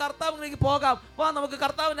 നമുക്ക് കർത്താവിലേക്ക് പോകാം. വാ, നമുക്ക്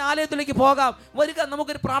കർത്താവിൻ്റെ ആലയത്തിലേക്ക് പോകാം. വരിക,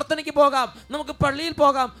 നമുക്കൊരു പ്രാർത്ഥനയ്ക്ക് പോകാം. നമുക്ക് പള്ളിയിൽ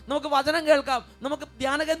പോകാം. നമുക്ക് വചനം കേൾക്കാം. നമുക്ക്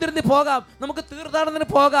ധ്യാനകേന്ദ്രത്തിൽ പോകാം. നമുക്ക് തീർത്ഥാടനത്തിന്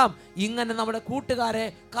പോകാം. ഇങ്ങനെ നമ്മുടെ കൂട്ടുകാരെ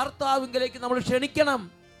കർത്താവിലേക്ക് നമ്മൾ ക്ഷണിക്കണം.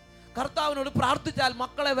 കർത്താവിനോട് പ്രാർത്ഥിച്ചാൽ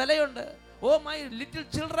മക്കളെ വിലയുണ്ട്. ഓ മൈ ലിറ്റിൽ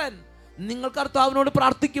ചിൽഡ്രൻ, നിങ്ങൾ കർത്താവിനോട്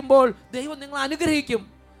പ്രാർത്ഥിക്കുമ്പോൾ ദൈവം നിങ്ങളെ അനുഗ്രഹിക്കും.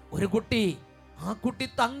 ഒരു കുട്ടി, ആ കുട്ടി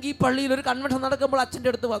തങ്കി പള്ളിയിൽ ഒരു കൺവെൻഷൻ നടക്കുമ്പോൾ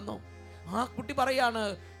അച്ഛൻ്റെ അടുത്ത് വന്നു. ആ കുട്ടി പറയാണ്,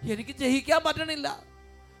 എനിക്ക് ജയിക്കാൻ പറ്റണില്ല,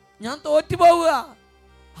 ഞാൻ തോറ്റുപോവുക.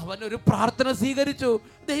 അവനൊരു പ്രാർത്ഥന സ്വീകരിച്ചു.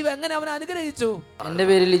 ദൈവം എങ്ങനെ അവനെ അനുഗ്രഹിച്ചു. എൻ്റെ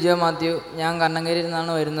പേര് ലിജോ മാത്യു. ഞാൻ കണ്ണങ്കരിയിൽ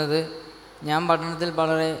നിന്നാണ് വരുന്നത്. ഞാൻ പഠനത്തിൽ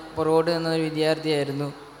വളരെ പുറകോട്ട് നിന്നൊരു വിദ്യാർത്ഥിയായിരുന്നു.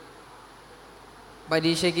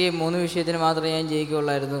 പരീക്ഷയ്ക്ക് 3 വിഷയത്തിന് മാത്രമേ ഞാൻ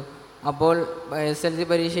ജയിക്കുകയുള്ളായിരുന്നു. അപ്പോൾ SLC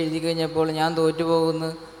പരീക്ഷ എഴുതി കഴിഞ്ഞപ്പോൾ ഞാൻ തോറ്റുപോകുമെന്ന്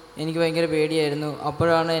എനിക്ക് ഭയങ്കര പേടിയായിരുന്നു.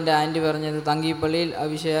 അപ്പോഴാണ് എൻ്റെ ആൻറ്റി പറഞ്ഞത് തങ്കീപ്പള്ളിയിൽ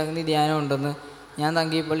അഭിഷേകാഗ്നി ധ്യാനം ഉണ്ടെന്ന്. ഞാൻ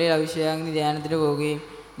തങ്കീപ്പള്ളിയിൽ അഭിഷേകാഗ്നി ധ്യാനത്തിന് പോവുകയും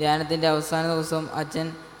ധ്യാനത്തിൻ്റെ അവസാന ദിവസം അച്ഛൻ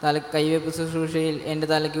കൈവെപ്പ് ശുശ്രൂഷയിൽ എൻ്റെ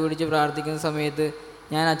തലയ്ക്ക് പിടിച്ച് പ്രാർത്ഥിക്കുന്ന സമയത്ത്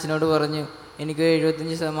ഞാൻ അച്ഛനോട് പറഞ്ഞു എനിക്ക്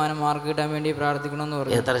 75% മാർക്ക് കിട്ടാൻ വേണ്ടി പ്രാർത്ഥിക്കണമെന്ന്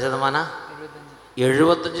പറഞ്ഞു. എത്ര ശതമാനം?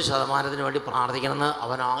 75% വേണ്ടി പ്രാർത്ഥിക്കണമെന്ന്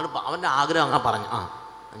അവൻ്റെ ആഗ്രഹം അങ്ങനെ പറഞ്ഞു.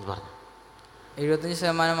 പറഞ്ഞു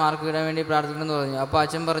 75% മാർക്ക് കിട്ടാൻ വേണ്ടി പ്രാർത്ഥിക്കണമെന്ന് പറഞ്ഞു. അപ്പോൾ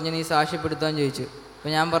അച്ഛൻ പറഞ്ഞു നീ സാക്ഷ്യപ്പെടുത്താൻ ചോദിച്ചു.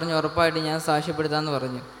 അപ്പോൾ ഞാൻ പറഞ്ഞു ഉറപ്പായിട്ട് ഞാൻ സാക്ഷ്യപ്പെടുത്താമെന്ന്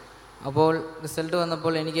പറഞ്ഞു. അപ്പോൾ റിസൾട്ട്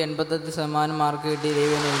വന്നപ്പോൾ എനിക്ക് 88% മാർക്ക് കിട്ടി.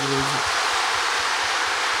 ദൈവം എന്നെ അനുഗ്രഹിച്ചു.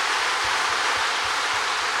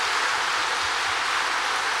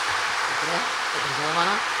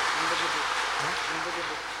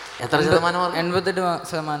 എത്ര ശതമാനം?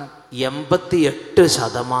 88%.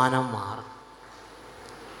 88% മാർക്ക്.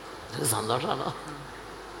 സന്തോഷമാണോ?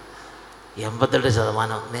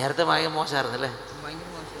 88%. നേരത്തെ ഭയങ്കര മോശമായിരുന്നല്ലേ?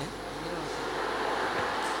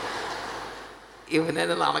 ഇവനെ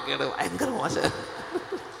നാണക്കേട് ഭയങ്കര മോശമായിരുന്നു.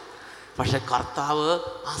 പക്ഷെ കർത്താവ്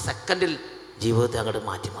ആ സെക്കൻഡിൽ ജീവിതത്തെ അങ്ങോട്ട്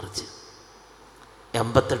മാറ്റിമറിച്ച്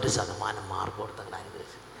 88% മാർക്ക് കൊടുത്ത് അങ്ങോട്ട്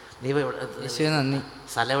അനുഗ്രഹിച്ചു. നീ നന്ദി.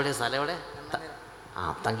 സ്ഥലം എവിടെ?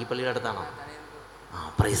 തങ്കിപ്പള്ളിയുടെ അടുത്താണോ?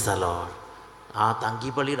 Praise the Lord. ആ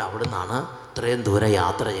തങ്കിപ്പള്ളിയുടെ അവിടെ നിന്നാണ് ഇത്രയും ദൂരം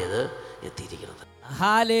യാത്ര ചെയ്ത് എത്തിയിരിക്കുന്നത്.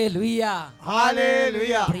 ഹല്ലേലൂയ.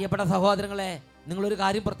 ഹല്ലേലൂയ. പ്രിയപ്പെട്ട സഹോദരങ്ങളെ, നിങ്ങളൊരു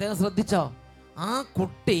കാര്യം പ്രത്യേകം ശ്രദ്ധിച്ചോ?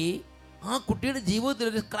 ആ കുട്ടിയുടെ ജീവിതത്തിൽ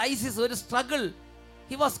ഒരു ക്രൈസിസ്, ഒരു struggle.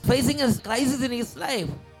 He was facing a crisis in his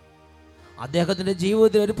life. അദ്ദേഹത്തിൻ്റെ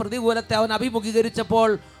ജീവിതത്തിൽ ഒരു പ്രതികൂലത്തെ അവൻ അഭിമുഖീകരിച്ചപ്പോൾ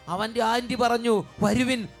അവൻ്റെ ആൻറ്റി പറഞ്ഞു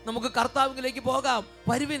വരുവിൻ നമുക്ക് കർത്താവിലേക്ക് പോകാം,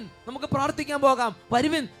 വരുവിൻ നമുക്ക് പ്രാർത്ഥിക്കാൻ പോകാം,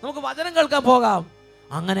 വരുവിൻ നമുക്ക് വചനം കേൾക്കാൻ പോകാം.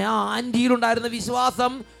 അങ്ങനെ ആ ആൻറ്റിയിലുണ്ടായിരുന്ന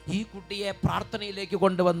വിശ്വാസം ഈ കുട്ടിയെ പ്രാർത്ഥനയിലേക്ക്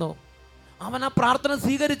കൊണ്ടുവന്നു. അവൻ ആ പ്രാർത്ഥന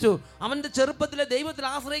സ്വീകരിച്ചു. അവൻ്റെ ചെറുപ്പത്തിലെ ദൈവത്തിൽ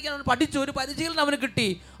ആശ്രയിക്കാൻ അവൻ പഠിച്ചു. ഒരു പരിശീലനം അവന് കിട്ടി.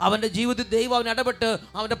 അവൻ്റെ ജീവിതത്തിൽ ദൈവം അവൻ ഇടപെട്ട്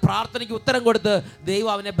അവൻ്റെ പ്രാർത്ഥനയ്ക്ക് ഉത്തരം കൊടുത്ത്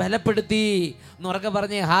ദൈവം അവനെ ബലപ്പെടുത്തി. എന്നുറക്കെ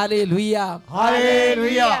പറഞ്ഞേ ഹല്ലേലൂയ.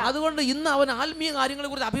 അതുകൊണ്ട് ഇന്ന് അവൻ ആത്മീയ കാര്യങ്ങളെ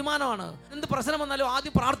കുറിച്ച് അഭിമാനമാണ്. എന്ത് പ്രശ്നം വന്നാലും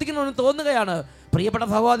ആദ്യം പ്രാർത്ഥിക്കണമെന്ന് തോന്നുകയാണ്. പ്രിയപ്പെട്ട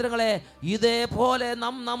സഹോദരങ്ങളെ, ഇതേപോലെ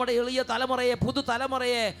നമ്മുടെ എളിയ തലമുറയെ,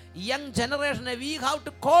 പുതുതലമുറയെ, യങ് ജനറേഷനെ we have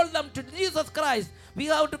to call them to Jesus Christ. We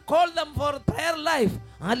have to call them for prayer life.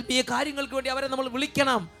 ആത്മീയ കാര്യങ്ങൾക്ക് വേണ്ടി അവരെ നമ്മൾ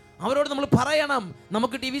വിളിക്കണം, അവരോട് നമ്മൾ പറയണം,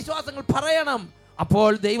 നമുക്ക് ഈ വിശ്വാസങ്ങൾ പറയണം. അപ്പോൾ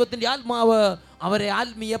ദൈവത്തിൻ്റെ ആത്മാവ് അവരെ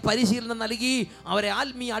ആത്മീയ പരിശീലനം നൽകി അവരെ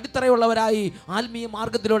ആത്മീയ അടിത്തറയുള്ളവരായി ആത്മീയ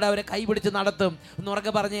മാർഗത്തിലൂടെ അവരെ കൈപിടിച്ച് നടത്തും.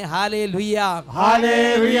 എന്നുറക്കെ പറഞ്ഞേ ഹല്ലേലൂയ.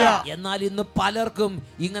 എന്നാൽ ഇന്ന് പലർക്കും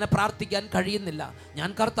ഇങ്ങനെ പ്രാർത്ഥിക്കാൻ കഴിയുന്നില്ല. ഞാൻ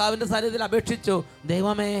കർത്താവിൻ്റെ സന്നിധിയിൽ അപേക്ഷിച്ചു,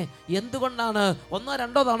 ദൈവമേ എന്തുകൊണ്ടാണ്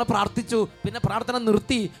 1-2 തവണ പ്രാർത്ഥിച്ചു, പിന്നെ പ്രാർത്ഥന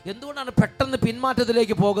നിർത്തി, എന്തുകൊണ്ടാണ് പെട്ടെന്ന്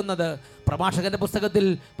പിന്മാറ്റത്തിലേക്ക് പോകുന്നത്? പ്രഭാഷകന്റെ പുസ്തകത്തിൽ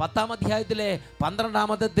 10-ാം അധ്യായത്തിലെ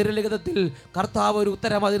 12-ാമത്തെ തിരുലിഖിതത്തിൽ കർത്താവ് ഒരു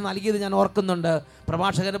ഉത്തരം അതിന് നൽകിയത് ഞാൻ ഓർക്കുന്നുണ്ട്.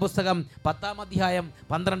 പ്രഭാഷകന്റെ പുസ്തകം 10-ാം അധ്യായം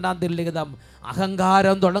 12-ാം തിരുലിഖിതം.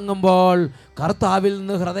 അഹങ്കാരം തുടങ്ങുമ്പോൾ കർത്താവിൽ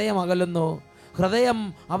നിന്ന് ഹൃദയം അകലുന്നു, ഹൃദയം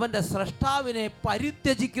അവൻ്റെ സ്രഷ്ടാവിനെ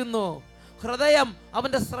പരിത്യജിക്കുന്നു, ഹൃദയം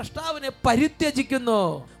അവൻ്റെ സ്രഷ്ടാവിനെ പരിത്യജിക്കുന്നു.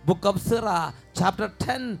 Book of Sirach chapter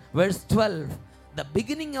 10 verse 12. The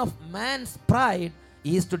beginning of man's pride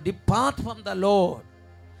is to depart from the Lord.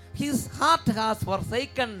 His heart has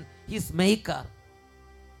forsaken his maker.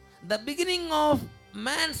 The beginning of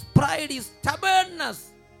man's pride is stubbornness,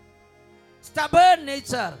 stubborn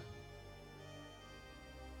nature.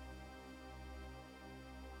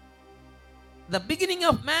 The beginning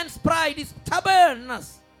of man's pride is stubbornness.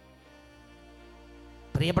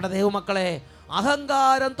 പ്രിയപ്പെട്ട ദൈവമക്കളെ,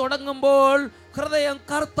 അഹങ്കാരം തുടങ്ങുമ്പോൾ ഹൃദയം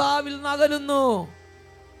കർത്താവിൽ നിന്ന് അകലുന്നു,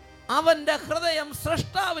 അവന്റെ ഹൃദയം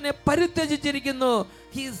സ്രഷ്ടാവിനെ പരിത്യജിച്ചിരിക്കുന്നു.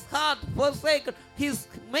 His heart forsaken his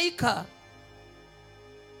maker.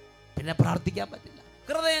 പിന്നെ പ്രാർത്ഥിക്കാൻ പറ്റില്ല.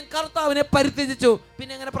 ഹൃദയം കർത്താവിനെ പരിത്യജിച്ചു,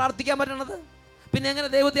 പിന്നെ എങ്ങനെ പ്രാർത്ഥിക്കാൻ പറ്റണത്? പിന്നെ എങ്ങനെ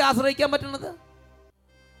ദൈവത്തെ ആശ്രയിക്കാൻ പറ്റണത്?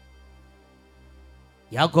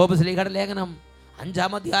 യാക്കോബ് ശ്ലീഹയുടെ ലേഖനം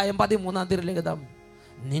 5-ാം അധ്യായം 13-ാം തിരുലിഖിതം.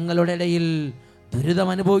 നിങ്ങളുടെ ഇടയിൽ ദുരിതം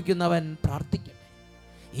അനുഭവിക്കുന്നവൻ പ്രാർത്ഥിക്കട്ടെ.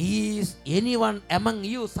 Is anyone among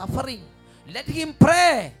you suffering? Let him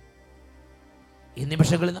pray. ഈ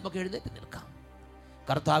നിമിഷങ്ങളിൽ നമുക്ക് എഴുന്നേറ്റ് നിൽക്കാം.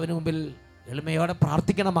 കർത്താവിന് മുമ്പിൽ എളിമയോടെ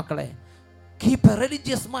പ്രാർത്ഥിക്കണം മക്കളെ. Keep a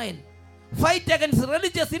religious mind. Fight against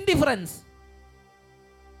religious indifference.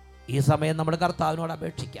 ഈ സമയം നമ്മൾ കർത്താവിനോട്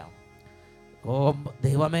അപേക്ഷിക്കാം. ഓ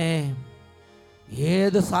ദൈവമേ,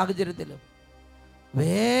 ഏത് സാഹചര്യത്തിലും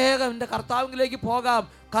വേഗം എൻ്റെ കർത്താവിലേക്ക് പോകാം,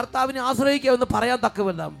 കർത്താവിനെ ആശ്രയിക്കാമെന്ന് പറയാൻ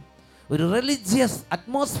തക്കവിധം ഒരു റിലീജിയസ്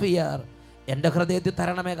അറ്റ്മോസ്ഫിയർ എൻ്റെ ഹൃദയത്തിൽ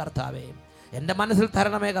തരണമേ കർത്താവേ, എൻ്റെ മനസ്സിൽ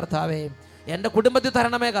തരണമേ കർത്താവേ, എൻ്റെ കുടുംബത്തിൽ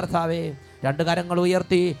തരണമേ കർത്താവേ. 2 കരങ്ങൾ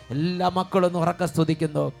ഉയർത്തി എല്ലാ മക്കളും ഉറക്കെ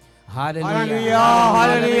സ്തുതിക്കുന്നു. Hallelujah,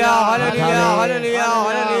 hallelujah, hallelujah, hallelujah,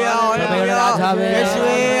 hallelujah, hallelujah.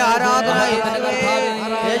 യേശുവേ ആരാധന, യേശുവേ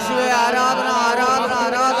യേശുവേ ആരാധന ആരാധന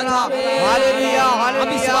ആരാധന hallelujah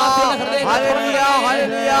hallelujah hallelujah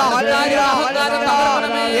hallelujah hallelujah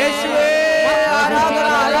യേശുവേ ആരാധന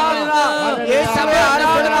ആരാധന യേശുവേ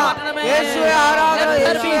ആരാധന യേശുവേ ആരാധന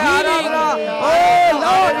യേശുവേ ആരാധന ഓ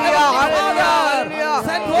ഹല്ലേലൂയ ഹല്ലേലൂയ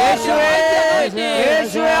യേശുവേ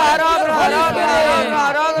യേശുവേ ആരാധന ആരാധന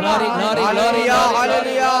ആരാധന ഹല്ലേലൂയ ഹല്ലേലൂയ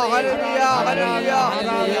ഹല്ലേലൂയ ഹല്ലേലൂയ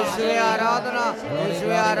യേശുവേ ആരാധന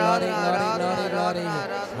യേശുവേ ആരാധന ആരാധന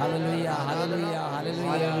hallelujah hallelujah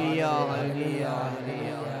hallelujah hallelujah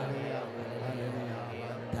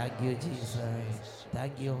Thank you, Jesus.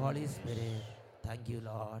 Thank you, Holy Spirit. Thank you,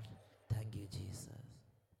 Lord. Thank you, Jesus.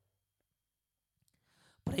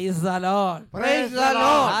 Praise the Lord. Praise the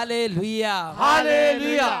Lord. Hallelujah.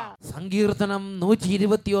 Hallelujah. സങ്കീർത്തനം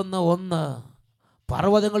 121:1.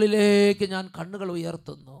 പർവ്വതങ്ങളിലേക്ക് ഞാൻ കണ്ണുകൾ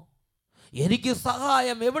ഉയർത്തുന്നു, എനിക്ക്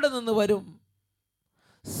സഹായം എവിടെ നിന്ന് വരും?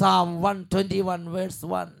 Psalm 121 verse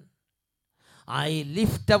 1. I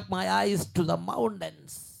lift up my eyes to the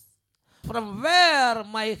mountains. From where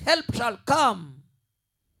my help shall come?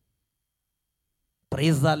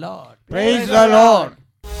 Praise the Lord. Praise the Lord.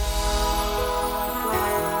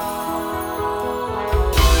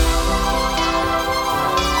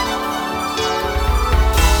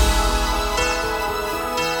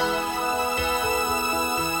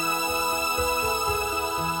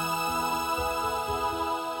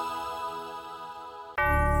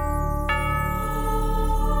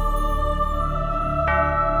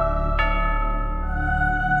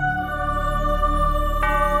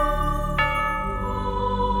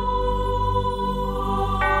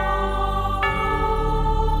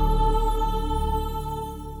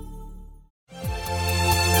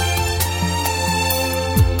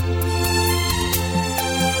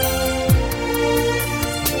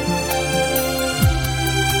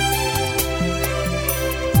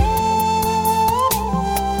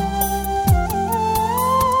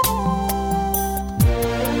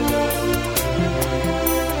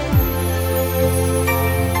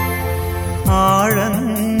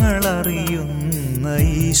 ആഴങ്ങളറിയുന്ന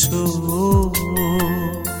Isho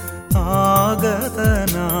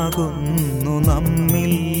ആഗതനാകുന്നു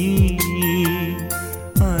നമ്മിൽ,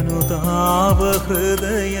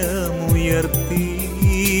 അനുതാപഹൃദയമുയർത്തി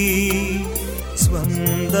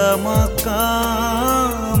സ്വന്തമാക്കാമനുപമനേ.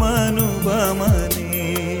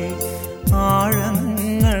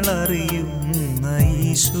 ആഴങ്ങളറിയുന്ന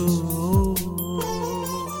Isho.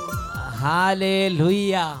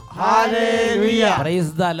 Hallelujah. Hallelujah. Praise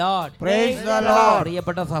the Lord. Praise the Lord.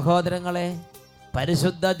 പ്രിയപ്പെട്ട സഹോദരങ്ങളെ,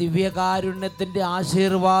 പരിശുദ്ധ ദിവ്യകാരുണ്യത്തിൻ്റെ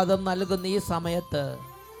ആശീർവാദം നൽകുന്ന ഈ സമയത്ത്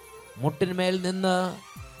മുട്ടിന്മേൽ നിന്ന്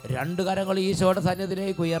 2 കരങ്ങൾ ഈശോയുടെ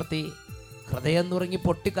സന്നിധിയിലേക്ക് ഉയർത്തി ഹൃദയം നുറുങ്ങി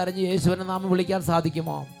പൊട്ടിക്കരഞ്ഞ് യേശുവിനെ നാമം വിളിക്കാൻ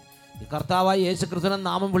സാധിക്കുമോ? ഈ കർത്താവായ യേശു ക്രിസ്തുവിനെ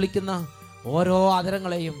നാമം വിളിക്കുന്ന ഓരോ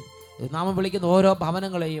ആദരങ്ങളെയും, നാമം വിളിക്കുന്ന ഓരോ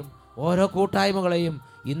ഭവനങ്ങളെയും, ഓരോ കൂട്ടായ്മകളെയും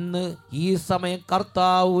ഇന്ന് ഈ സമയം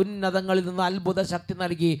കർത്താവ് ഉന്നതങ്ങളിൽ നിന്ന് അത്ഭുത ശക്തി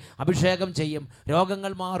നൽകി അഭിഷേകം ചെയ്യും.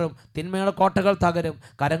 രോഗങ്ങൾ മാറും, തിന്മയുടെ കോട്ടകൾ തകരും.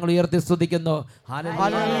 കരങ്ങൾ ഉയർത്തി സ്തുതിക്കുന്നു.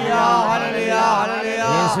 ഹല്ലേലൂയ ഹല്ലേലൂയ ഹല്ലേലൂയ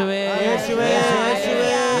യേശുവേ യേശുവേ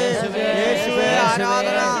യേശുവേ യേശുവേ യേശുവേ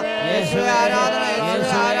ആരാധന യേശുവേ ആരാധന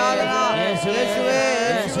യേശുവേ ആരാധന യേശുവേ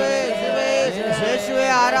യേശുവേ യേശുവേ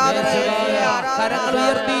ആരാധന യേശുവേ ആരാധന. കരങ്ങൾ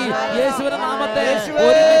ഉയർത്തി യേശുവിന്റെ നാമത്തെ യേശുവേ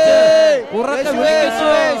ഒരുമിച്ച് ഉറക്കെ വിളിക്കുന്നു.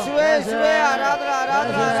 യേശുവേ യേശുവേ ആരാധന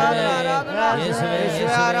ആരാധന ആരാധന ആരാധന യേശുവേ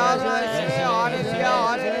യേശുവേ ആരാധന യേശുവേ ഹല്ലേലൂയ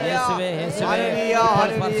ഹല്ലേലൂയ യേശുവേ യേശുവേ ഹല്ലേലൂയ ഇപ്പോൾ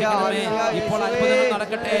ഹല്ലേലൂയ സ്പർശിക്കണമേ. ഇപ്പോൾ അത്ഭുതങ്ങൾ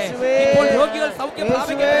നടക്കട്ടെ. യേശുവേ. ഇപ്പോൾ രോഗികൾ സൗഖ്യം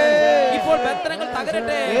പ്രാപിക്കട്ടെ. യേശുവേ. ഇപ്പോൾ ബന്ധനങ്ങൾ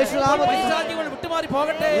തകരട്ടെ. യേശുനാമത്തിൽ ഇപ്പോൾ പൈശാചികൾ വിട്ടുമാറി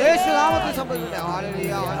പോകട്ടെ. യേശുനാമത്തിൽ സംഭവിക്കട്ടെ.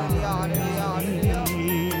 Hallelujah hallelujah hallelujah hallelujah.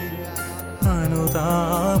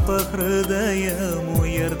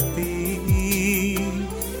 അനുതാപഹൃദയമുയർത്തി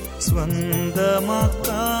സ്വന്തമാക്കാമനുപമനേ.